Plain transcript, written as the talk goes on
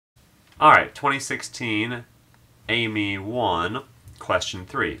Alright, 2016 AIME 1, question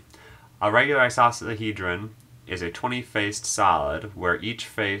 3. A regular icosahedron is a 20-faced solid where each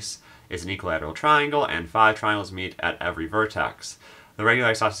face is an equilateral triangle and 5 triangles meet at every vertex. The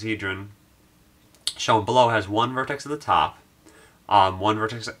regular icosahedron shown below has one vertex at the top, one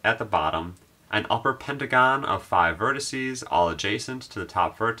vertex at the bottom, an upper pentagon of 5 vertices, all adjacent to the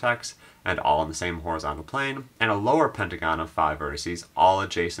top vertex and all in the same horizontal plane, and a lower pentagon of 5 vertices, all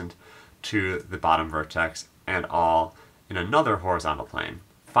adjacent to the bottom vertex and all in another horizontal plane.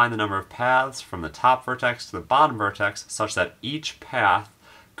 Find the number of paths from the top vertex to the bottom vertex such that each path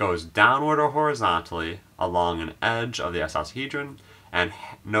goes downward or horizontally along an edge of the icosahedron and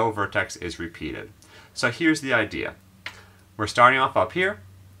no vertex is repeated. So here's the idea. We're starting off up here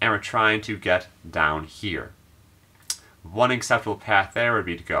and we're trying to get down here. One acceptable path there would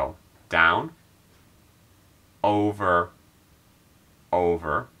be to go down, over,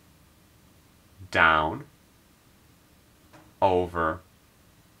 down, over,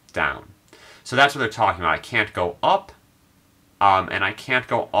 down. So that's what they're talking about. I can't go up, and I can't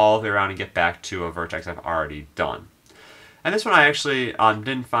go all the way around and get back to a vertex I've already done. And this one I actually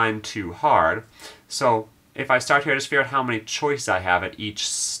didn't find too hard. So if I start here, I just figure out how many choices I have at each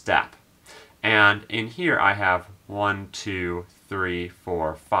step. And in here I have 1, 2, 3,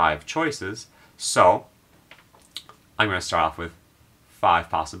 4, 5 choices. So I'm going to start off with 5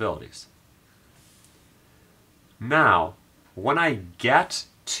 possibilities. Now, when I get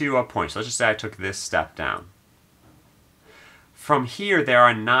to a point, so let's just say I took this step down. From here, there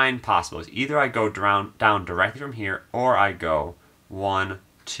are 9 possibilities. Either I go down directly from here, or I go 1,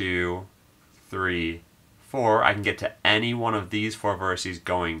 2, 3, 4. I can get to any one of these 4 vertices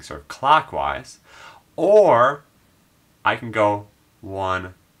going sort of clockwise, or I can go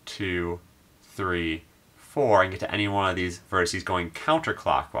 1, 2, 3, 4. I can get to any one of these vertices going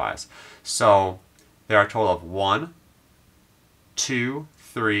counterclockwise. So there are a total of 1, 2,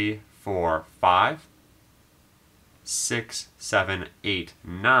 3, 4, 5, 6, 7, 8,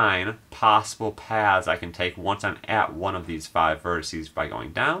 9 possible paths I can take once I'm at one of these 5 vertices by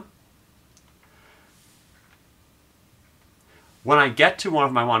going down. When I get to one of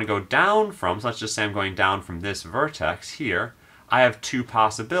them I want to go down from, so let's just say I'm going down from this vertex here, I have 2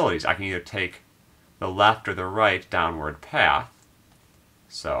 possibilities. I can either take the left or the right downward path.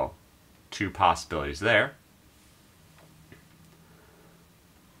 So 2 possibilities there.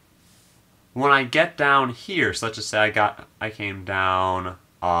 When I get down here, so let's just say I came down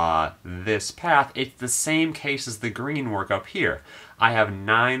this path, it's the same case as the green work up here. I have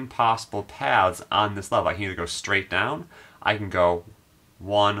 9 possible paths on this level. I can either go straight down, I can go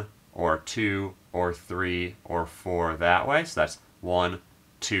 1 or 2 or 3 or 4 that way. So that's 1,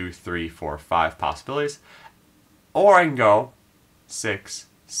 2, 3, 4, 5 possibilities. Or I can go 6,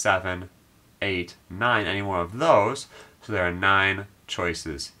 7, 8, 9, any one of those. So there are 9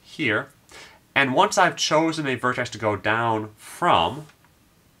 choices here. And once I've chosen a vertex to go down from,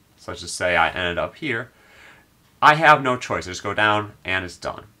 so let's just say I ended up here, I have no choice. I just go down and it's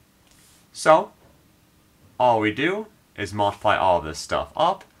done. So all we do is multiply all of this stuff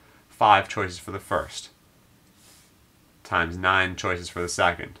up. 5 choices for the first, times 9 choices for the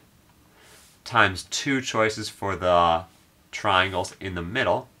second, times 2 choices for the triangles in the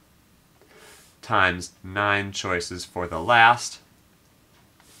middle, times 9 choices for the last,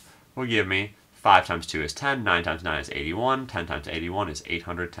 will give me 5 times 2 is 10, 9 times 9 is 81, 10 times 81 is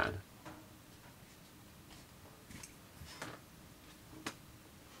 810.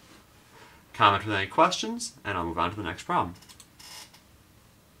 Comment with any questions, and I'll move on to the next problem.